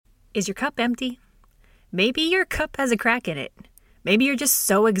Is your cup empty? Maybe your cup has a crack in it. Maybe you're just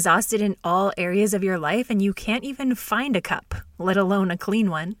so exhausted in all areas of your life and you can't even find a cup, let alone a clean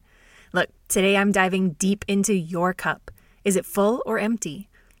one. Look, today I'm diving deep into your cup. Is it full or empty?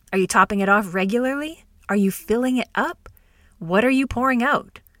 Are you topping it off regularly? Are you filling it up? What are you pouring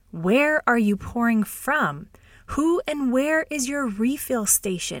out? Where are you pouring from? Who and where is your refill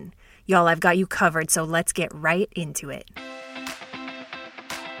station? Y'all, I've got you covered, so let's get right into it.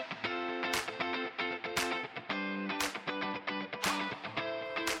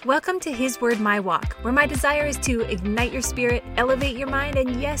 Welcome to His Word, My Walk, where my desire is to ignite your spirit, elevate your mind,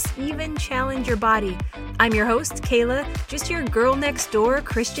 and yes, even challenge your body. I'm your host, Kayla, just your girl next door,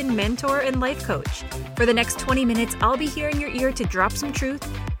 Christian mentor and life coach. For the next 20 minutes, I'll be here in your ear to drop some truth,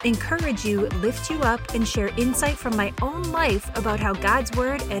 encourage you, lift you up, and share insight from my own life about how God's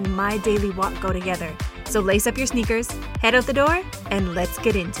Word and my daily walk go together. So lace up your sneakers, head out the door, and let's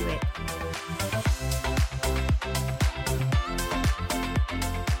get into it.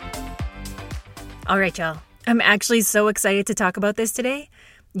 All right, y'all. I'm actually so excited to talk about this today.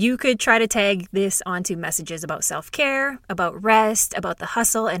 You could try to tag this onto messages about self-care, about rest, about the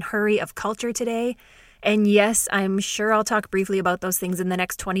hustle and hurry of culture today. And yes, I'm sure I'll talk briefly about those things in the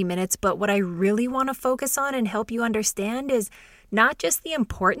next 20 minutes, but what I really want to focus on and help you understand is not just the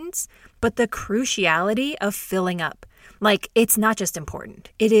importance, but the cruciality of filling up. Like, it's not just important.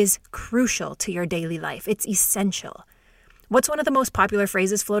 It is crucial to your daily life. It's essential. What's one of the most popular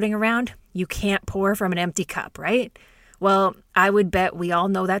phrases floating around? You can't pour from an empty cup, right? Well, I would bet we all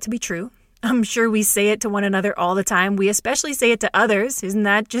know that to be true. I'm sure we say it to one another all the time. We especially say it to others. Isn't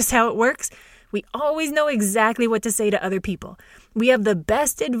that just how it works? We always know exactly what to say to other people. We have the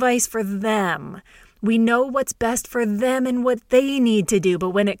best advice for them. We know what's best for them and what they need to do. But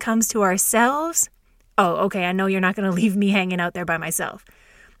when it comes to ourselves, okay, I know you're not going to leave me hanging out there by myself.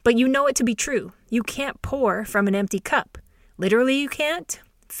 But you know it to be true. You can't pour from an empty cup. Literally, you can't.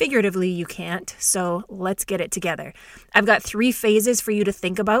 Figuratively, you can't. So let's get it together. I've got 3 phases for you to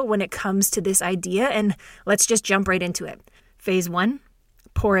think about when it comes to this idea, and let's just jump right into it. Phase 1,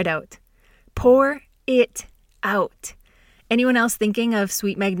 pour it out. Pour it out. Anyone else thinking of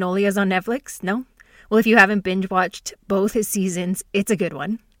Sweet Magnolias on Netflix? No? Well, if you haven't binge watched both his seasons, it's a good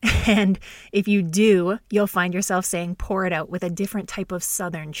one. And if you do, you'll find yourself saying pour it out with a different type of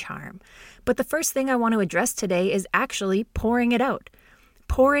Southern charm. But the first thing I want to address today is actually pouring it out.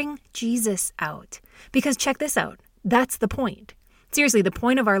 Pouring Jesus out. Because check this out. That's the point. Seriously, the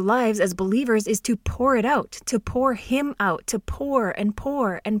point of our lives as believers is to pour it out, to pour Him out, to pour and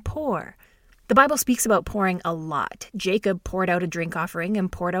pour and pour. The Bible speaks about pouring a lot. Jacob poured out a drink offering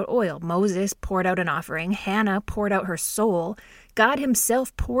and poured out oil. Moses poured out an offering. Hannah poured out her soul. God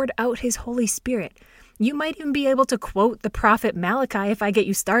Himself poured out His Holy Spirit. You might even be able to quote the prophet Malachi if I get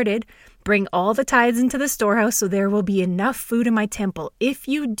you started. Bring all the tithes into the storehouse so there will be enough food in my temple. If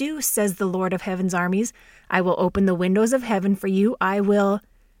you do, says the Lord of heaven's armies, I will open the windows of heaven for you. I will...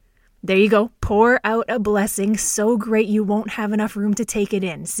 There you go. Pour out a blessing so great you won't have enough room to take it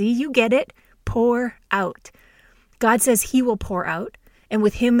in. See, you get it. Pour out. God says He will pour out, and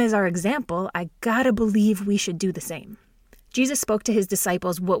with Him as our example, I gotta believe we should do the same. Jesus spoke to His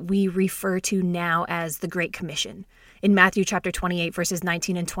disciples what we refer to now as the Great Commission. In Matthew chapter 28, verses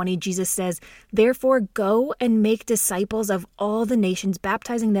 19 and 20, Jesus says, "Therefore go and make disciples of all the nations,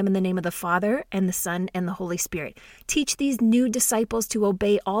 baptizing them in the name of the Father and the Son and the Holy Spirit. Teach these new disciples to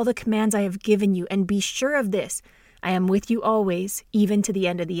obey all the commands I have given you, and be sure of this, I am with you always, even to the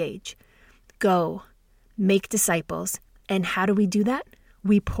end of the age." Go, make disciples. And how do we do that?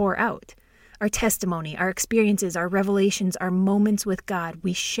 We pour out. Our testimony, our experiences, our revelations, our moments with God,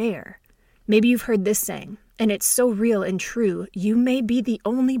 we share. Maybe you've heard this saying, and it's so real and true, you may be the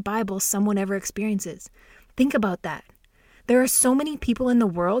only Bible someone ever experiences. Think about that. There are so many people in the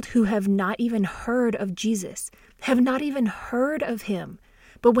world who have not even heard of Jesus, have not even heard of Him.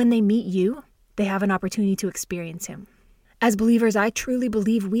 But when they meet you, they have an opportunity to experience Him. As believers, I truly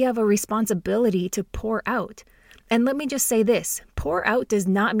believe we have a responsibility to pour out. And let me just say this, pour out does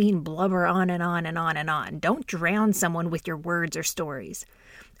not mean blubber on and on and on and on. Don't drown someone with your words or stories.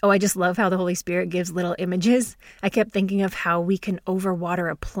 I just love how the Holy Spirit gives little images. I kept thinking of how we can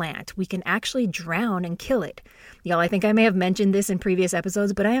overwater a plant. We can actually drown and kill it. Y'all, I think I may have mentioned this in previous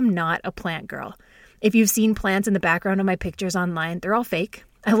episodes, but I am not a plant girl. If you've seen plants in the background of my pictures online, they're all fake.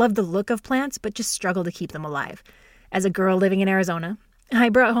 I love the look of plants, but just struggle to keep them alive. As a girl living in Arizona, I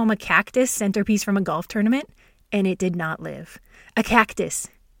brought home a cactus centerpiece from a golf tournament, and it did not live. A cactus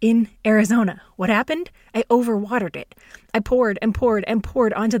in Arizona. What happened? I overwatered it. I poured and poured and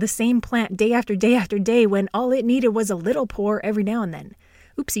poured onto the same plant day after day after day when all it needed was a little pour every now and then.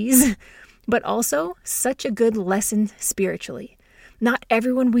 Oopsies. But also such a good lesson spiritually. Not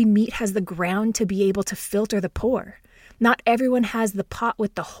everyone we meet has the ground to be able to filter the pour. Not everyone has the pot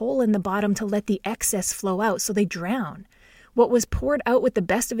with the hole in the bottom to let the excess flow out so they drown. What was poured out with the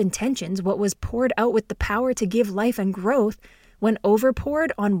best of intentions, what was poured out with the power to give life and growth, when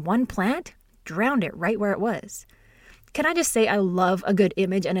overpoured on one plant, drowned it right where it was. Can I just say I love a good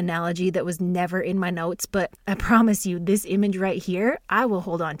image and analogy that was never in my notes, but I promise you this image right here, I will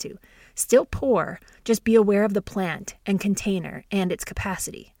hold on to. Still pour, just be aware of the plant and container and its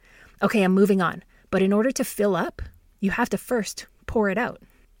capacity. Okay, I'm moving on. But in order to fill up, you have to first pour it out.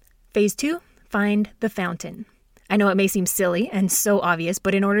 Phase 2, find the fountain. I know it may seem silly and so obvious,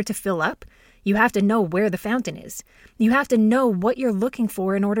 but in order to fill up, you have to know where the fountain is. You have to know what you're looking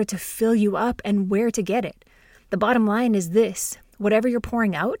for in order to fill you up and where to get it. The bottom line is this: whatever you're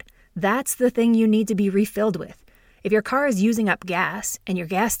pouring out, that's the thing you need to be refilled with. If your car is using up gas and your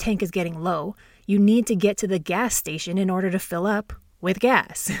gas tank is getting low, you need to get to the gas station in order to fill up with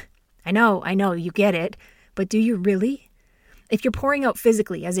gas. I know, you get it, but do you really? If you're pouring out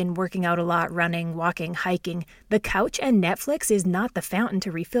physically, as in working out a lot, running, walking, hiking, the couch and Netflix is not the fountain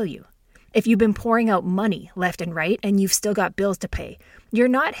to refill you. If you've been pouring out money left and right and you've still got bills to pay, you're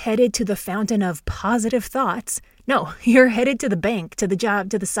not headed to the fountain of positive thoughts. No, you're headed to the bank, to the job,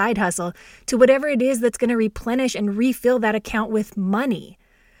 to the side hustle, to whatever it is that's going to replenish and refill that account with money.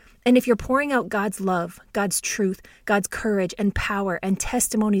 And if you're pouring out God's love, God's truth, God's courage and power and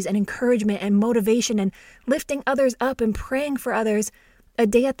testimonies and encouragement and motivation and lifting others up and praying for others, a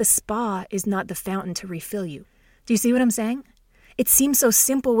day at the spa is not the fountain to refill you. Do you see what I'm saying? It seems so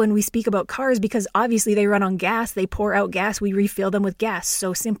simple when we speak about cars because obviously they run on gas, they pour out gas, we refill them with gas.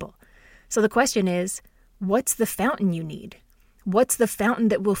 So simple. So the question is, what's the fountain you need? What's the fountain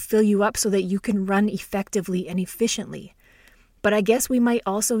that will fill you up so that you can run effectively and efficiently? But I guess we might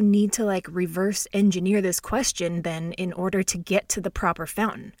also need to reverse engineer this question then in order to get to the proper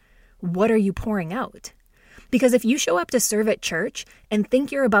fountain. What are you pouring out? Because if you show up to serve at church and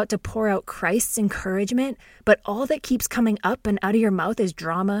think you're about to pour out Christ's encouragement, but all that keeps coming up and out of your mouth is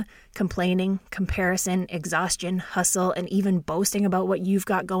drama, complaining, comparison, exhaustion, hustle, and even boasting about what you've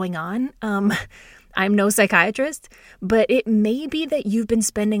got going on, I'm no psychiatrist, but it may be that you've been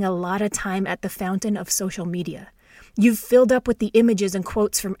spending a lot of time at the fountain of social media. You've filled up with the images and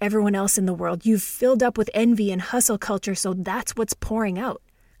quotes from everyone else in the world. You've filled up with envy and hustle culture, so that's what's pouring out.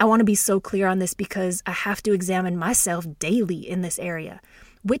 I want to be so clear on this because I have to examine myself daily in this area.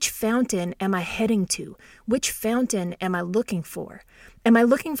 Which fountain am I heading to? Which fountain am I looking for? Am I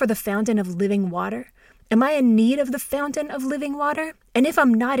looking for the fountain of living water? Am I in need of the fountain of living water? And if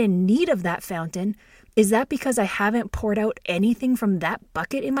I'm not in need of that fountain, is that because I haven't poured out anything from that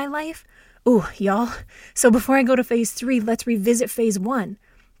bucket in my life? Ooh, y'all. So before I go to phase 3, let's revisit phase 1.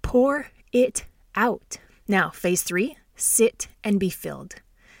 Pour it out. Now, phase 3, sit and be filled.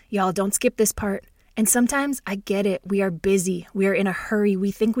 Y'all, don't skip this part. And sometimes I get it. We are busy. We are in a hurry.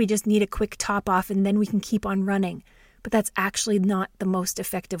 We think we just need a quick top off and then we can keep on running. But that's actually not the most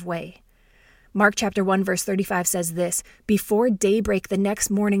effective way. Mark chapter 1 verse 35 says this: "Before daybreak the next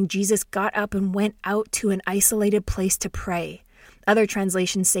morning, Jesus got up and went out to an isolated place to pray." Other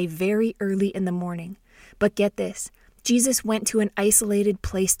translations say very early in the morning. But get this, Jesus went to an isolated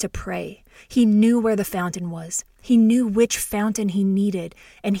place to pray. He knew where the fountain was. He knew which fountain he needed,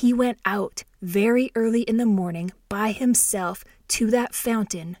 and he went out very early in the morning by himself to that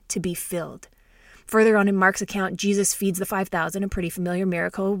fountain to be filled. Further on in Mark's account, Jesus feeds the 5,000, a pretty familiar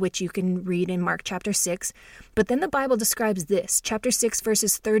miracle, which you can read in Mark chapter 6. But then the Bible describes this. Chapter 6,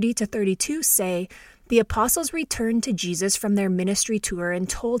 verses 30 to 32 say, "The apostles returned to Jesus from their ministry tour and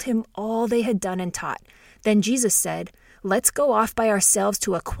told him all they had done and taught. Then Jesus said, 'Let's go off by ourselves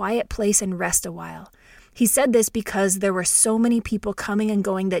to a quiet place and rest a while.' He said this because there were so many people coming and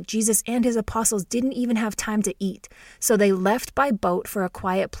going that Jesus and his apostles didn't even have time to eat. So they left by boat for a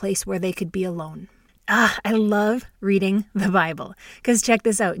quiet place where they could be alone." I love reading the Bible. Because check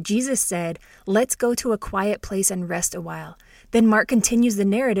this out. Jesus said, "Let's go to a quiet place and rest a while." Then Mark continues the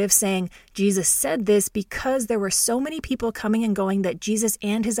narrative saying, Jesus said this because there were so many people coming and going that Jesus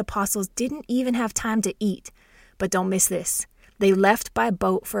and his apostles didn't even have time to eat. But don't miss this. They left by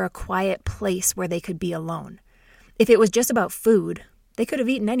boat for a quiet place where they could be alone. If it was just about food, they could have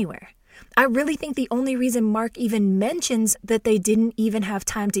eaten anywhere. I really think the only reason Mark even mentions that they didn't even have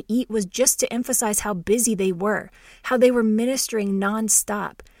time to eat was just to emphasize how busy they were, how they were ministering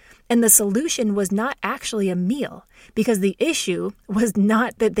nonstop. And the solution was not actually a meal, because the issue was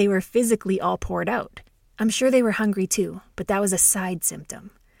not that they were physically all poured out. I'm sure they were hungry too, but that was a side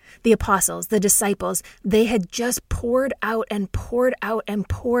symptom. The apostles, the disciples, they had just poured out and poured out and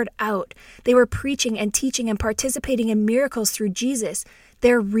poured out. They were preaching and teaching and participating in miracles through Jesus.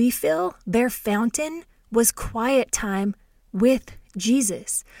 Their refill, their fountain, was quiet time with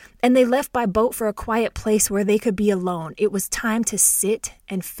Jesus. And they left by boat for a quiet place where they could be alone. It was time to sit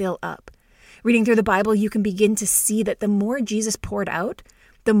and fill up. Reading through the Bible, you can begin to see that the more Jesus poured out,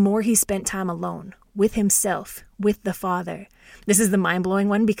 the more he spent time alone, with himself, with the Father. This is the mind-blowing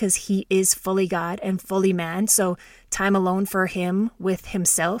one because he is fully God and fully man, so time alone for him with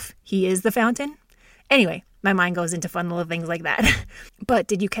himself, he is the fountain. Anyway, my mind goes into fun little things like that. But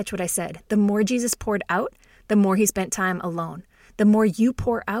did you catch what I said? The more Jesus poured out, the more he spent time alone. The more you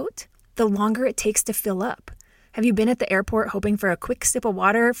pour out, the longer it takes to fill up. Have you been at the airport hoping for a quick sip of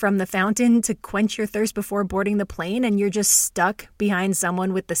water from the fountain to quench your thirst before boarding the plane, and you're just stuck behind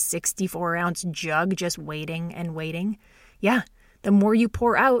someone with the 64-ounce jug just waiting and waiting? Yeah, the more you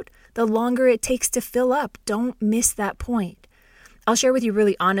pour out, the longer it takes to fill up. Don't miss that point. I'll share with you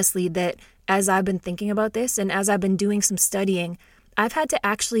really honestly that as I've been thinking about this and as I've been doing some studying, I've had to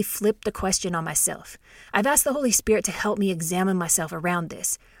actually flip the question on myself. I've asked the Holy Spirit to help me examine myself around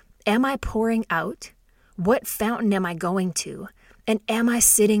this. Am I pouring out? What fountain am I going to? And am I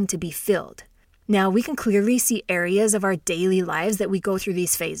sitting to be filled? Now, we can clearly see areas of our daily lives that we go through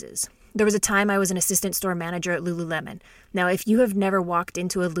these phases. There was a time I was an assistant store manager at Lululemon. Now, if you have never walked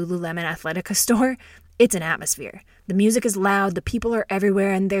into a Lululemon Athletica store, it's an atmosphere. The music is loud, the people are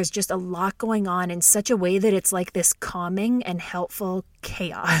everywhere, and there's just a lot going on in such a way that it's like this calming and helpful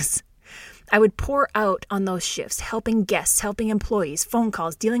chaos. I would pour out on those shifts, helping guests, helping employees, phone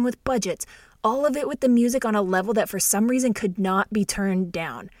calls, dealing with budgets, all of it with the music on a level that for some reason could not be turned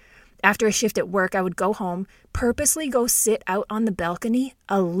down. After a shift at work, I would go home, purposely go sit out on the balcony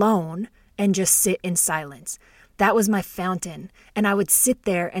alone and just sit in silence. That was my fountain, and I would sit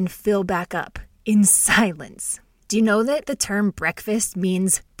there and fill back up in silence. Do you know that the term breakfast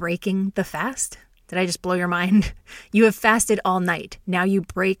means breaking the fast? Did I just blow your mind? You have fasted all night. Now you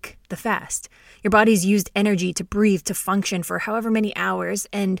break the fast. Your body's used energy to breathe, to function for however many hours,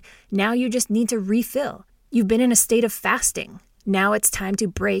 and now you just need to refill. You've been in a state of fasting. Now it's time to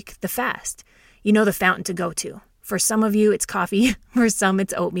break the fast. You know the fountain to go to. For some of you, it's coffee. For some,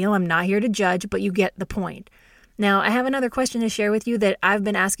 it's oatmeal. I'm not here to judge, but you get the point. Now, I have another question to share with you that I've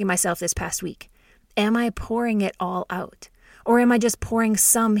been asking myself this past week. Am I pouring it all out? Or am I just pouring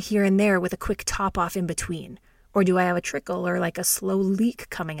some here and there with a quick top off in between? Or do I have a trickle or like a slow leak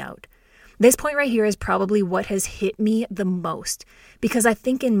coming out? This point right here is probably what has hit me the most, because I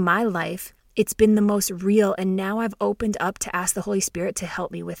think in my life, it's been the most real, and now I've opened up to ask the Holy Spirit to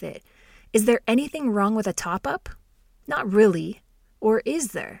help me with it. Is there anything wrong with a top-up? Not really. Or is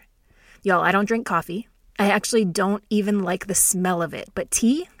there? Y'all, I don't drink coffee. I actually don't even like the smell of it, but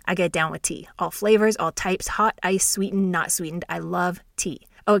tea, I get down with tea. All flavors, all types, hot, iced, sweetened, not sweetened. I love tea.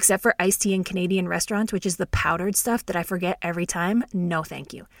 Oh, except for iced tea in Canadian restaurants, which is the powdered stuff that I forget every time. No,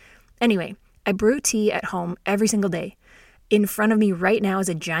 thank you. Anyway, I brew tea at home every single day. In front of me right now is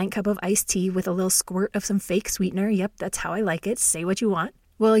a giant cup of iced tea with a little squirt of some fake sweetener. Yep, that's how I like it. Say what you want.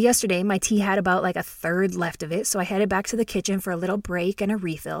 Well, yesterday my tea had about like a third left of it, so I headed back to the kitchen for a little break and a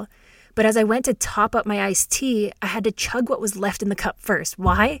refill. But as I went to top up my iced tea, I had to chug what was left in the cup first.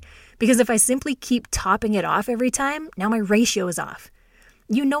 Why? Because if I simply keep topping it off every time, now my ratio is off.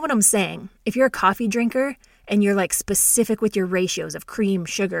 You know what I'm saying. If you're a coffee drinker and you're like specific with your ratios of cream,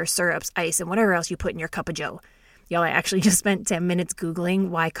 sugar, syrups, ice, and whatever else you put in your cup of joe. Y'all, I actually just spent 10 minutes Googling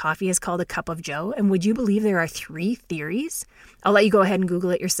why coffee is called a cup of joe, and would you believe there are 3 theories? I'll let you go ahead and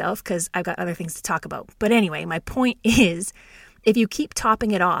Google it yourself because I've got other things to talk about. But anyway, my point is, if you keep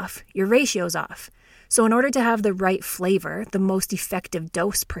topping it off, your ratio's off. So in order to have the right flavor, the most effective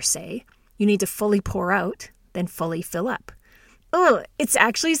dose per se, you need to fully pour out, then fully fill up. Oh, it's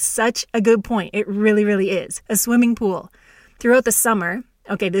actually such a good point. It really, really is. A swimming pool. Throughout the summer,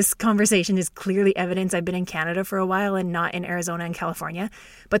 okay, this conversation is clearly evidence I've been in Canada for a while and not in Arizona and California.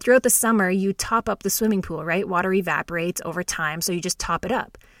 But throughout the summer, you top up the swimming pool, right? Water evaporates over time, so you just top it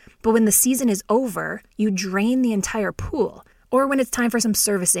up. But when the season is over, you drain the entire pool. Or when it's time for some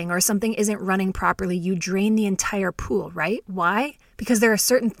servicing or something isn't running properly, you drain the entire pool, right? Why? Because there are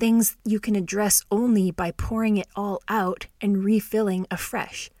certain things you can address only by pouring it all out and refilling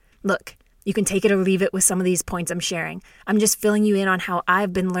afresh. Look, you can take it or leave it with some of these points I'm sharing. I'm just filling you in on how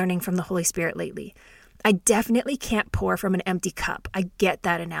I've been learning from the Holy Spirit lately. I definitely can't pour from an empty cup. I get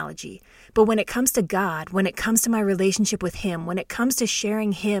that analogy. But when it comes to God, when it comes to my relationship with Him, when it comes to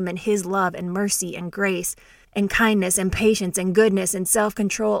sharing Him and His love and mercy and grace and kindness and patience and goodness and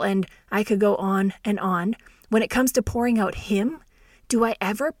self-control, and I could go on and on. When it comes to pouring out Him, Do I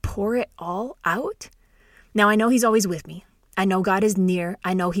ever pour it all out? Now, I know He's always with me. I know God is near.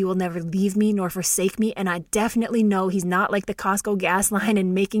 I know He will never leave me nor forsake me. And I definitely know He's not like the Costco gas line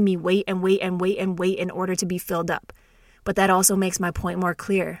and making me wait and wait and wait and wait in order to be filled up. But that also makes my point more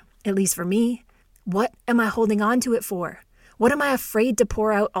clear, at least for me. What am I holding on to it for? What am I afraid to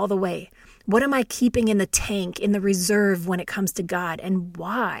pour out all the way? What am I keeping in the tank, in the reserve when it comes to God, and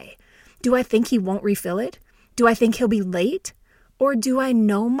why? Do I think He won't refill it? Do I think He'll be late? Or do I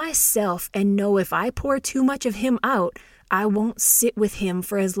know myself and know if I pour too much of Him out, I won't sit with Him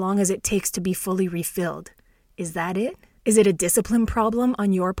for as long as it takes to be fully refilled? Is that it? Is it a discipline problem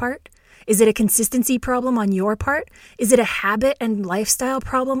on your part? Is it a consistency problem on your part? Is it a habit and lifestyle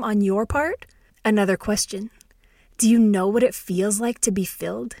problem on your part? Another question. Do you know what it feels like to be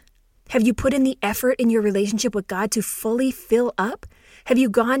filled? Have you put in the effort in your relationship with God to fully fill up? Have you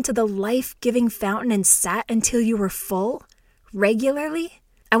gone to the life-giving fountain and sat until you were full? Regularly?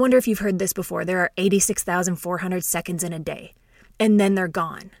 I wonder if you've heard this before. There are 86,400 seconds in a day, and then they're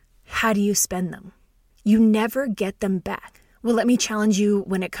gone. How do you spend them? You never get them back. Well, let me challenge you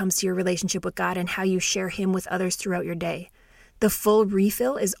when it comes to your relationship with God and how you share Him with others throughout your day. The full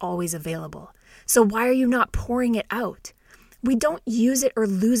refill is always available. So why are you not pouring it out? We don't use it or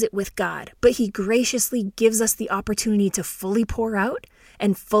lose it with God, but He graciously gives us the opportunity to fully pour out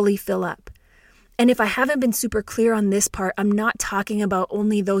and fully fill up. And if I haven't been super clear on this part, I'm not talking about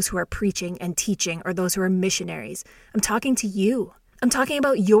only those who are preaching and teaching or those who are missionaries. I'm talking to you. I'm talking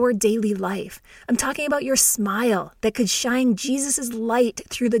about your daily life. I'm talking about your smile that could shine Jesus' light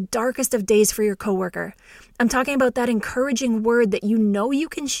through the darkest of days for your coworker. I'm talking about that encouraging word that you know you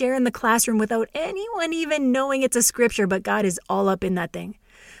can share in the classroom without anyone even knowing it's a scripture, but God is all up in that thing.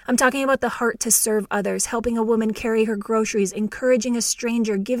 I'm talking about the heart to serve others, helping a woman carry her groceries, encouraging a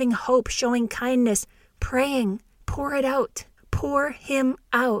stranger, giving hope, showing kindness, praying. Pour it out. Pour Him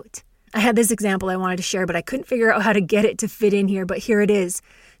out. I had this example I wanted to share, but I couldn't figure out how to get it to fit in here, but here it is.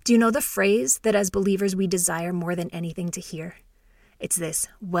 Do you know the phrase that as believers we desire more than anything to hear? It's this: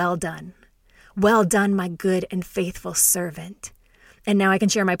 well done. Well done, my good and faithful servant. And now I can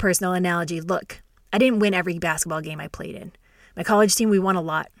share my personal analogy. Look, I didn't win every basketball game I played in. My college team, we won a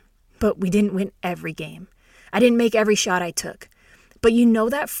lot, but we didn't win every game. I didn't make every shot I took. But you know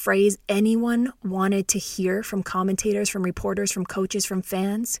that phrase anyone wanted to hear from commentators, from reporters, from coaches, from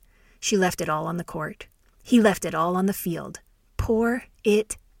fans? She left it all on the court. He left it all on the field. Pour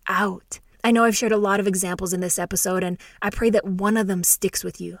it out. I know I've shared a lot of examples in this episode, and I pray that one of them sticks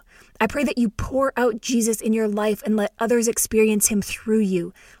with you. I pray that you pour out Jesus in your life and let others experience Him through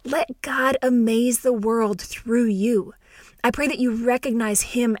you. Let God amaze the world through you. I pray that you recognize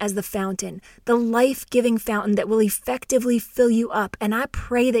Him as the fountain, the life-giving fountain that will effectively fill you up. And I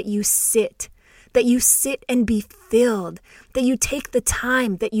pray that you sit and be filled, that you take the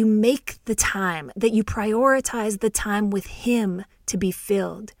time, that you make the time, that you prioritize the time with Him to be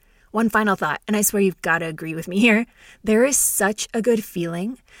filled. One final thought, and I swear you've got to agree with me here. There is such a good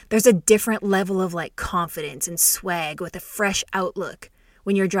feeling. There's a different level of confidence and swag with a fresh outlook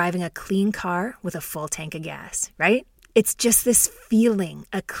when you're driving a clean car with a full tank of gas, right? It's just this feeling,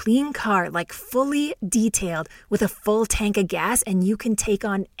 a clean car, fully detailed with a full tank of gas, and you can take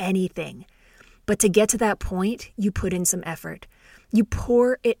on anything. But to get to that point, you put in some effort. You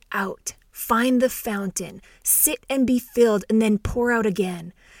pour it out. Find the fountain. Sit and be filled, and then pour out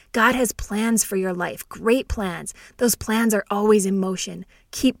again. God has plans for your life, great plans. Those plans are always in motion.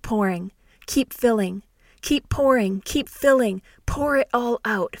 Keep pouring. Keep filling. Keep pouring. Keep filling. Pour it all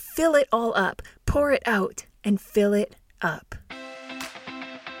out. Fill it all up. Pour it out and fill it up.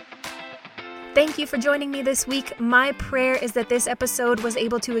 Thank you for joining me this week. My prayer is that this episode was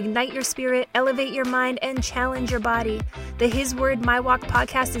able to ignite your spirit, elevate your mind, and challenge your body. The His Word My Walk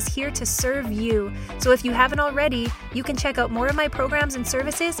podcast is here to serve you. So if you haven't already, you can check out more of my programs and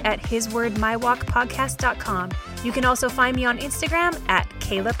services at hiswordmywalkpodcast.com. You can also find me on Instagram at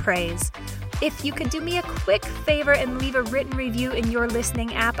Kayla Praise. If you could do me a quick favor and leave a written review in your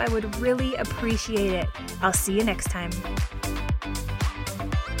listening app, I would really appreciate it. I'll see you next time.